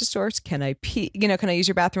these types of stores, can I pee? Can I use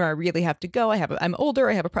your bathroom? I really have to go. I'm older.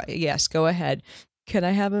 I have yes, go ahead. Can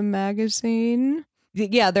I have a magazine?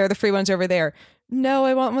 Yeah, there are the free ones over there. No,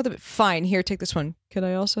 I want one of the... Fine, here, take this one. Can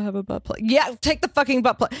I also have a butt plug? Yeah, take the fucking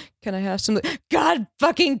butt plug. Can I have some... God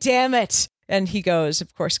fucking damn it! And he goes,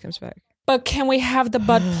 of course, comes back. But can we have the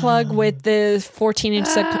butt plug with the 14-inch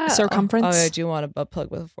circumference? Oh, I do want a butt plug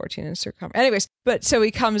with a 14-inch circumference. Anyways, but so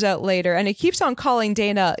he comes out later, and he keeps on calling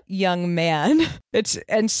Dana young man.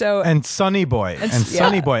 And Sonny Boy.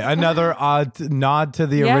 Sonny Boy. Another odd nod to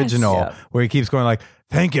the original, where he keeps going like,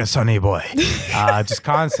 thank you, Sonny Boy. Just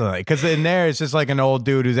constantly. Because in there, it's just like an old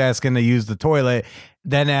dude who's asking to use the toilet,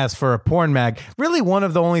 then asks for a porn mag. Really, one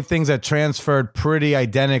of the only things that transferred pretty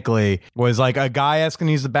identically was like a guy asking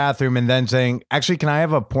to use the bathroom and then saying, actually, can I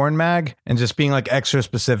have a porn mag? And just being like extra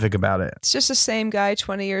specific about it. It's just the same guy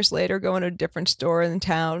 20 years later going to a different store in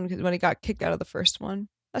town when he got kicked out of the first one.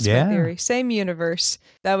 That's my theory. Same universe.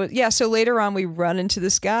 So later on, we run into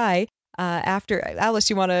this guy. After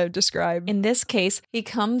Alice, you want to describe? In this case, he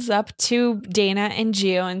comes up to Dana and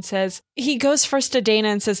Gio and says, he goes first to Dana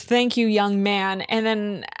and says, thank you, young man. And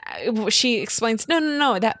then she explains,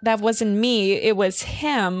 no, that wasn't me. It was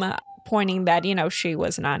him, pointing that, she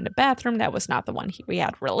was not in the bathroom. That was not the one we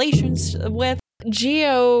had relations with.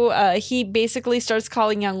 Gio, he basically starts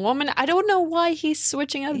calling young woman. I don't know why he's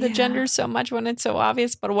switching up the gender so much when it's so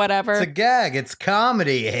obvious, but whatever. It's a gag. It's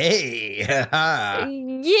comedy. Hey.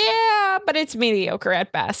 Yeah, but it's mediocre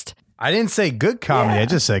at best. I didn't say good comedy. I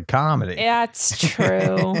just said comedy. That's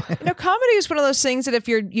true. Comedy is one of those things that if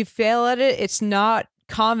you fail at it, it's not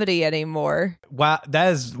comedy anymore. Wow,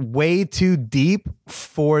 that is way too deep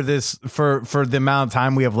for this for the amount of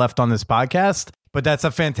time we have left on this podcast. But that's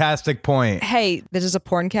a fantastic point. Hey, this is a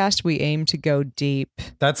porncast. We aim to go deep.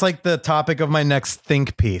 That's like the topic of my next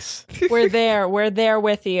think piece. We're there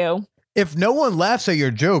with you. If no one laughs at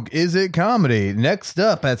your joke, is it comedy? Next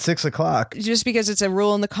up at 6:00. Just because it's a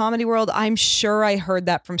rule in the comedy world, I'm sure I heard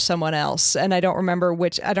that from someone else. And I don't remember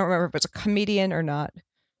if it's a comedian or not.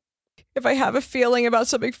 If I have a feeling about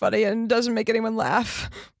something funny and doesn't make anyone laugh,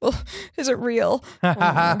 well, is it real?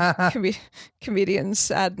 Comedian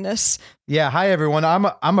sadness. Yeah. Hi, everyone.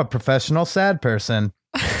 I'm a professional sad person.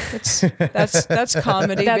 That's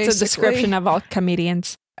comedy. That's basically. a description of all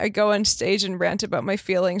comedians. I go on stage and rant about my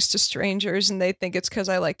feelings to strangers, and they think it's because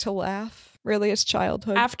I like to laugh. Really, it's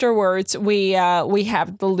childhood. Afterwards, we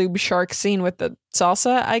have the lube shark scene with the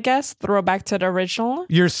salsa, I guess. Throwback to the original.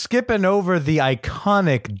 You're skipping over the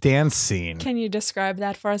iconic dance scene. Can you describe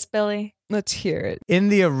that for us, Billy? Let's hear it. In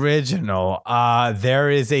the original, there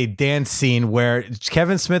is a dance scene where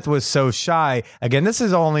Kevin Smith was so shy. Again, this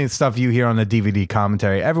is only stuff you hear on the DVD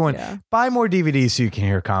commentary. Everyone, buy more DVDs so you can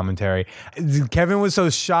hear commentary. Kevin was so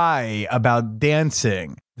shy about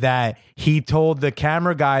dancing that he told the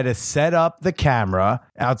camera guy to set up the camera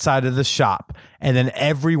outside of the shop, and then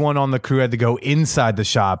everyone on the crew had to go inside the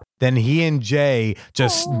shop. Then he and Jay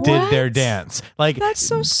just did their dance. Like, that's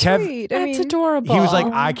so sweet. That's adorable. He was like,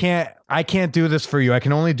 I can't do this for you. I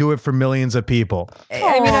can only do it for millions of people.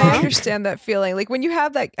 I mean, I understand that feeling. Like when you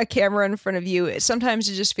have a camera in front of you, sometimes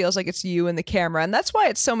it just feels like it's you and the camera. And that's why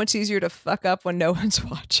it's so much easier to fuck up when no one's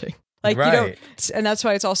watching. Like, you don't, and that's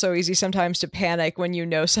why it's also easy sometimes to panic when you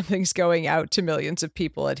know something's going out to millions of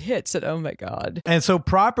people. It hits it. Oh my God. And so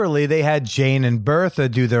properly, they had Jane and Bertha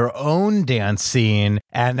do their own dance scene,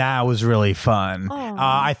 and that was really fun.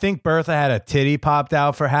 I think Bertha had a titty popped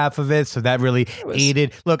out for half of it, so that really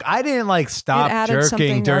aided. Look, I didn't stop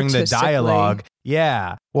jerking during the dialogue.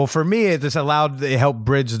 Yeah. Well, for me, it just it helped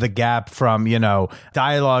bridge the gap from,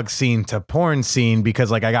 dialogue scene to porn scene,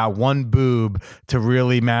 because I got one boob to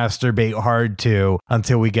really masturbate hard to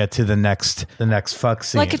until we get to the next fuck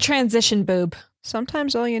scene. Like a transition boob.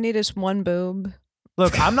 Sometimes all you need is one boob.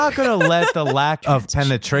 Look, I'm not going to let the lack of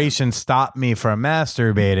penetration stop me from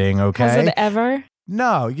masturbating, okay? Has it ever?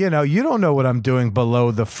 No, you don't know what I'm doing below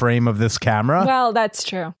the frame of this camera. Well, that's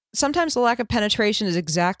true. Sometimes the lack of penetration is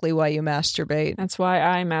exactly why you masturbate. That's why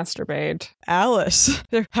I masturbate. Alice.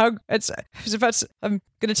 I'm going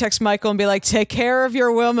to text Michael and be like, take care of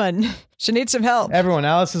your woman. She needs some help. Everyone,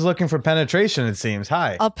 Alice is looking for penetration, it seems.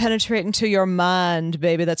 Hi. I'll penetrate into your mind,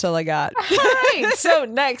 baby. That's all I got. All right. So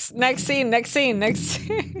next scene.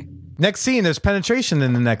 Next scene, there's penetration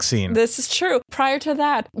in the next scene. This is true. Prior to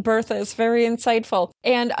that, Bertha is very insightful.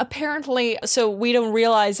 And apparently, so we don't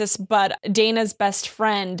realize this, but Dana's best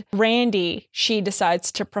friend, Randy, she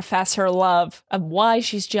decides to profess her love of why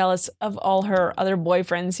she's jealous of all her other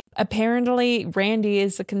boyfriends. Apparently, Randy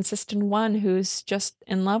is a consistent one who's just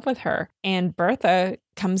in love with her. And Bertha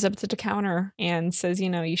comes up to the counter and says,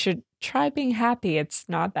 you should try being happy. It's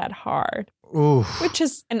not that hard. Ooh. Which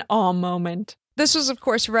is an awe moment. This was, of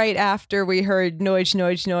course, right after we heard Noich,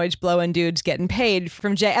 Noich, Noich, blowing dudes getting paid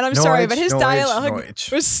from Jay. And I'm sorry, but his dialogue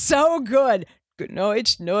was so good.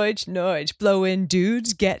 Noich, Noich, Noich, blowing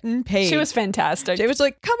dudes getting paid. She was fantastic. Jay was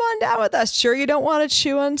like, come on down with us. Sure you don't want to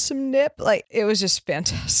chew on some nip? It was just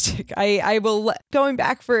fantastic. I will, going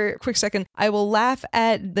back for a quick second, I will laugh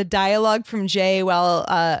at the dialogue from Jane while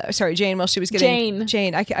she was getting...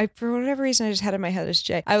 Jane. I for whatever reason, I just had in my head as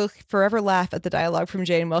Jay. I will forever laugh at the dialogue from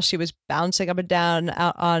Jane while she was bouncing up and down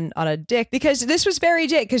out on a dick, because this was very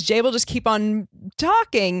Jay, because Jay will just keep on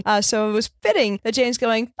talking. So it was fitting that Jane's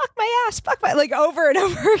going, fuck my ass, fuck my... over and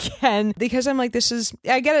over again, because I'm like,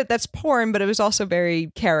 I get it, that's porn, but it was also very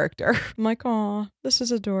character. I'm like, oh, this is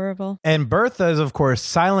adorable. And Bertha is, of course,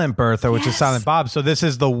 Silent Bertha, which is Silent Bob. So this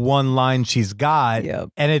is the one line she's got.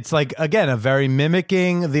 Yep. And it's again, a very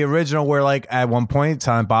mimicking the original, where at one point,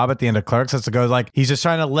 Silent Bob at the end of Clerks has to go, he's just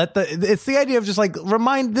trying to it's the idea of just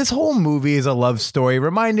remind, this whole movie is a love story,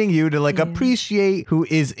 reminding you to appreciate who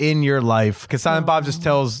is in your life. Because Silent Bob just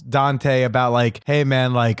tells Dante about hey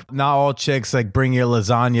man, not all chicks bring your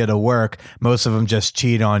lasagna to work. Most of them just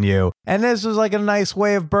cheat on you. And this was a nice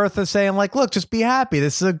way of Bertha saying look, just be happy.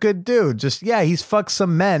 This is a good dude. Just, he's fucked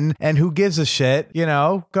some men, and who gives a shit,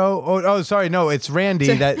 go. Oh, sorry. No, it's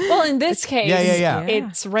Randy. Well, in this case,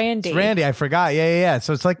 it's Randy. It's Randy. I forgot. Yeah.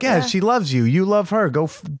 So it's she loves you. You love her.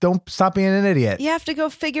 Don't stop being an idiot. You have to go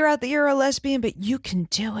figure out that you're a lesbian, but you can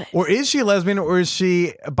do it. Or is she lesbian, or is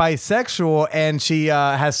she bisexual, and she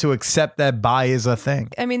has to accept that bi is a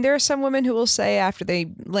thing? I mean, there are some women who will say after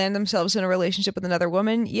they land themselves in a relationship with another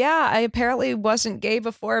woman, I apparently wasn't gay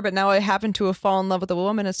before, but now I happen to have fallen in love with a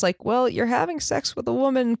woman. It's well, you're having sex with a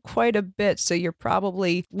woman quite a bit, so you're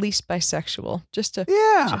probably least bisexual. Just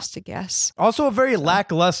to guess. Also a very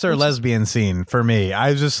lackluster lesbian scene for me.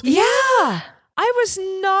 I was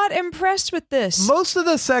not impressed with this. Most of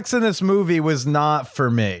the sex in this movie was not for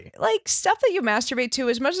me. Stuff that you masturbate to,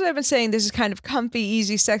 as much as I've been saying this is kind of comfy,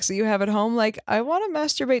 easy sex that you have at home, I want to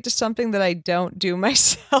masturbate to something that I don't do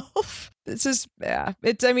myself. This is, yeah.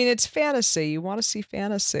 It's fantasy. You want to see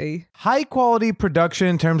fantasy. High quality production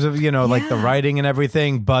in terms of, like the writing and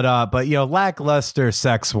everything, but lackluster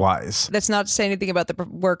sex wise. That's not to say anything about the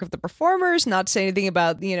work of the performers, not to say anything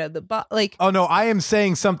about, Oh no, I am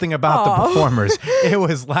saying something about the performers. It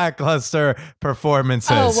was lackluster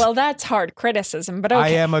performances. Oh, well, that's hard criticism, but okay. I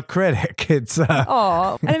am a critic. It's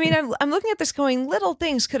oh, and I mean, I'm looking at this going, little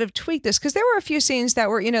things could have tweaked this, because there were a few scenes that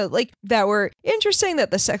were, that were interesting,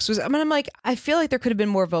 that the sex was, I'm like, I feel like there could have been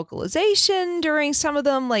more vocalization during some of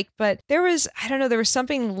them, but there was, I don't know, there was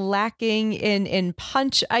something lacking in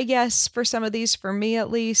punch, I guess, for some of these, for me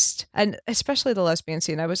at least, and especially the lesbian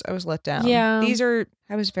scene. I was let down. Yeah.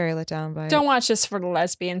 I was very let down by it. Don't watch this for the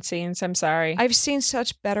lesbian scenes. I'm sorry. I've seen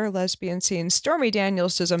such better lesbian scenes. Stormy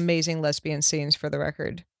Daniels does amazing lesbian scenes, for the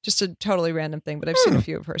record. Just a totally random thing, but I've seen a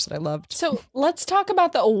few of hers that I loved. So let's talk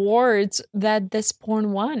about the awards that this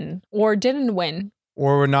porn won or didn't win.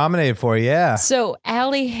 Or were nominated for, yeah. So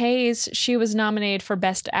Allie Hayes, she was nominated for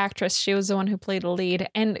Best Actress. She was the one who played the lead.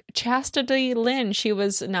 And Chastity Lynn, she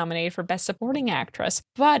was nominated for Best Supporting Actress.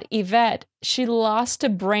 But Yvette, she lost to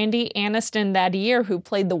Brandy Aniston that year, who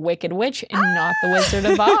played the Wicked Witch and not the Wizard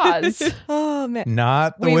of Oz. Oh man,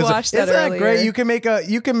 not the we Wizard. Watched that Isn't earlier. that great? You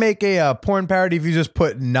can make a porn parody if you just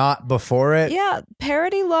put "not" before it. Yeah,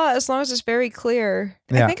 parody law. As long as it's very clear.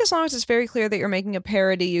 Yeah. I think as long as it's very clear that you're making a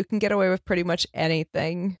parody, you can get away with pretty much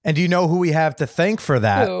anything. And do you know who we have to thank for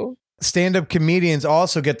that? Who? Stand-up comedians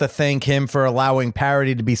also get to thank him for allowing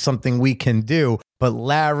parody to be something we can do. But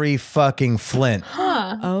Larry fucking Flint.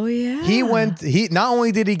 Huh. Oh, yeah. He not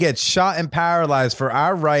only did he get shot and paralyzed for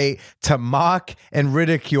our right to mock and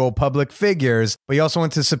ridicule public figures, but he also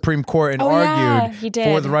went to the Supreme Court and argued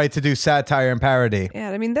for the right to do satire and parody.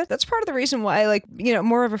 Yeah, I mean, that's part of the reason why,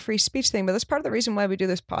 more of a free speech thing, but that's part of the reason why we do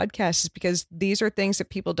this podcast, is because these are things that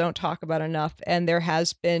people don't talk about enough. And there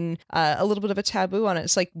has been a little bit of a taboo on it.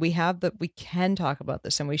 It's like we can talk about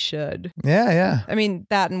this, and we should. Yeah. I mean,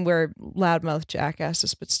 that, and we're loudmouth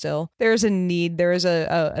jackasses, but still, there is a need, there is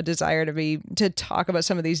a desire to talk about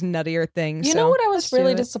some of these nuttier things. You know what I was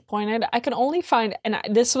really disappointed? I could only find, and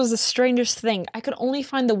this was the strangest thing, I could only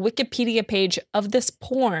find the Wikipedia page of this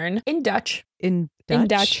porn in Dutch. In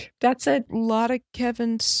Dutch. That's it. A lot of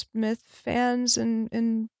Kevin Smith fans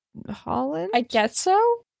in Holland? I guess so.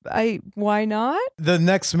 Why not? The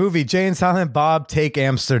next movie, Jay and Silent Bob Take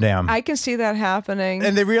Amsterdam. I can see that happening.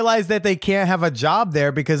 And they realize that they can't have a job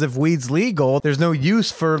there because if weed's legal, there's no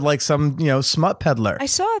use for some, smut peddler. I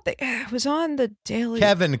saw it was on the Daily.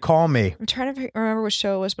 Kevin, call me. I'm trying to remember what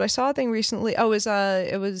show it was, but I saw a thing recently. Oh,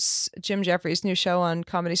 it was Jim Jeffries' new show on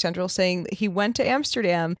Comedy Central, saying that he went to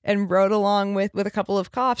Amsterdam and rode along with a couple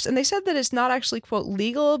of cops. And they said that it's not actually, quote,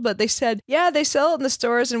 legal, but they said, yeah, they sell it in the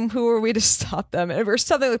stores, and who are we to stop them? Or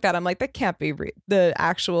something like that. I'm like, that can't be the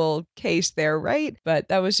actual case there, right? But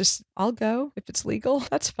that was just, I'll go if it's legal.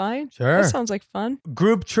 That's fine. Sure. That sounds like fun.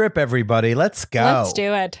 Group trip, everybody. Let's go. Let's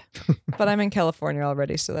do it. But I'm in California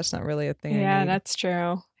already, so that's not really a thing. Yeah, that's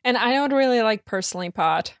true. And I don't really like personally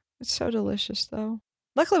pot. It's so delicious, though.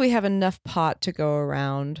 Luckily, we have enough pot to go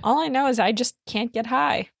around. All I know is I just can't get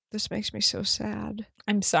high. This makes me so sad.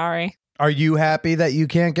 I'm sorry. Are you happy that you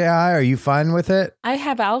can't get high? Are you fine with it? I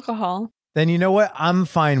have alcohol. Then you know what? I'm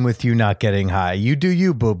fine with you not getting high. You do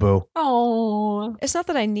you, boo-boo. Oh. It's not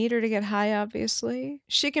that I need her to get high, obviously.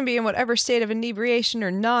 She can be in whatever state of inebriation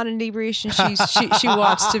or non-inebriation she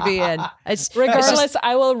wants to be in. Regardless,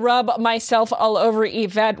 I will rub myself all over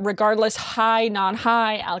Yvette, regardless, high,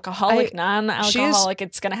 non-high, alcoholic, non-alcoholic,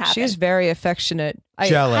 it's going to happen. She's very affectionate.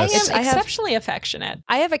 Jealous. I am exceptionally affectionate.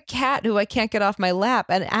 I have a cat who I can't get off my lap,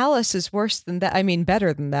 and Alice is worse than that. I mean,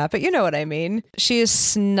 better than that, but you know what I mean. She is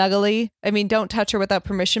snuggly. I mean, don't touch her without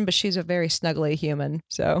permission, but she's a very snuggly human.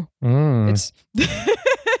 So it's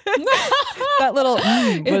that little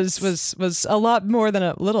was a lot more than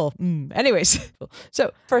a little. Anyways,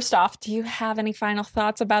 so first off, do you have any final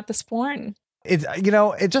thoughts about this porn? It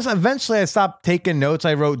just eventually I stopped taking notes.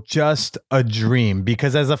 I wrote just a dream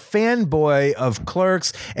because as a fanboy of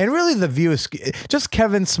Clerks and really The View, just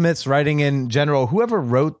Kevin Smith's writing in general, whoever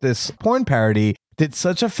wrote this porn parody did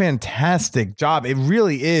such a fantastic job. It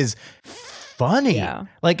really is funny. Yeah.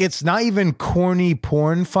 Like it's not even corny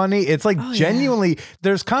porn funny. It's like genuinely,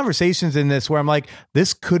 there's conversations in this where I'm like,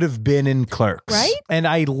 this could have been in Clerks. Right? And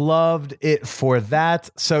I loved it for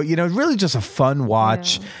that. So, really just a fun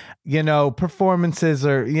watch. Yeah. Performances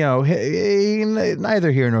are,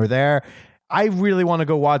 neither here nor there. I really want to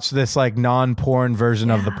go watch this like non-porn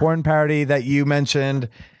version of the porn parody that you mentioned.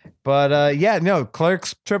 But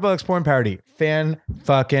Clerks XXX porn parody.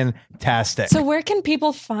 Fan-fucking-tastic. So where can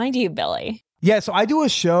people find you, Billy? Yeah, so I do a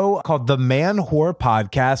show called The Man Whore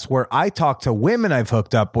Podcast where I talk to women I've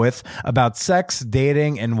hooked up with about sex,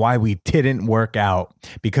 dating, and why we didn't work out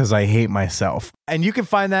because I hate myself. And you can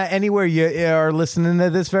find that anywhere you are listening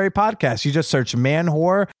to this very podcast. You just search Man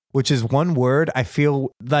Whore, which is one word. I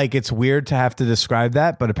feel like it's weird to have to describe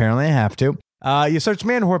that, but apparently I have to. You search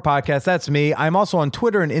Man Whore Podcast. That's me. I'm also on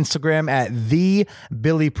Twitter and Instagram at the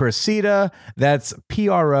Billy Procida. That's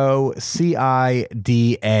PROCIDA.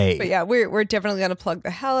 But yeah, we're definitely going to plug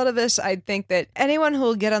the hell out of this. I think that anyone who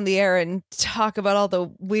will get on the air and talk about all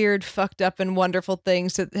the weird, fucked up, and wonderful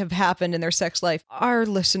things that have happened in their sex life, our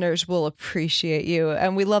listeners will appreciate you.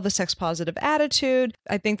 And we love the sex positive attitude.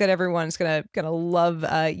 I think that everyone's gonna love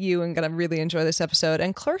you and gonna really enjoy this episode.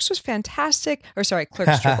 And Clerks was fantastic. Or sorry,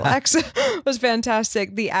 Clerks XXX was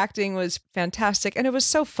fantastic. The acting was fantastic, and it was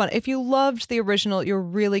so fun. If you loved the original, you're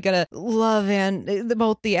really gonna love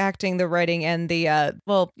both the acting, the writing, and the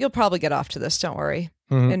you'll probably get off to this. Don't worry,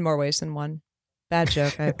 in more ways than one. Bad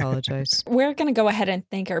joke. I apologize. We're going to go ahead and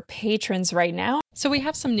thank our patrons right now. So we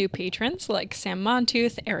have some new patrons like Sam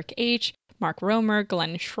Montooth, Eric H., Mark Romer,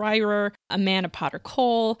 Glenn Schreier, Amanda Potter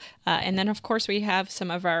Cole, and then of course we have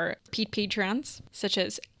some of our Pete patrons, such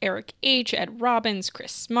as Eric H., Ed Robbins,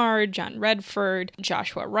 Chris Smart, John Redford,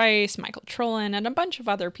 Joshua Rice, Michael Trollin, and a bunch of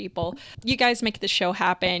other people. You guys make the show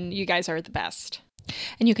happen. You guys are the best.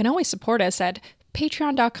 And you can always support us at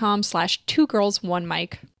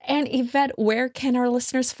patreon.com/2girls1mic. And Yvette, where can our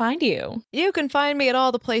listeners find you? You can find me at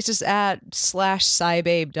all the places at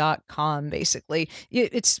 /SciBabe.com, basically.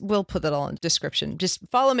 We'll put that all in the description. Just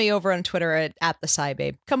follow me over on Twitter at the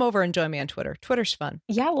SciBabe. Come over and join me on Twitter. Twitter's fun.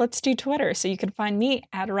 Yeah, let's do Twitter. So you can find me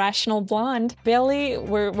at Irrational Blonde. Billy,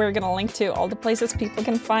 we're going to link to all the places people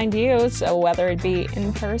can find you. So whether it be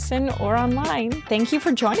in person or online, thank you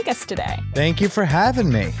for joining us today. Thank you for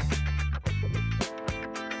having me.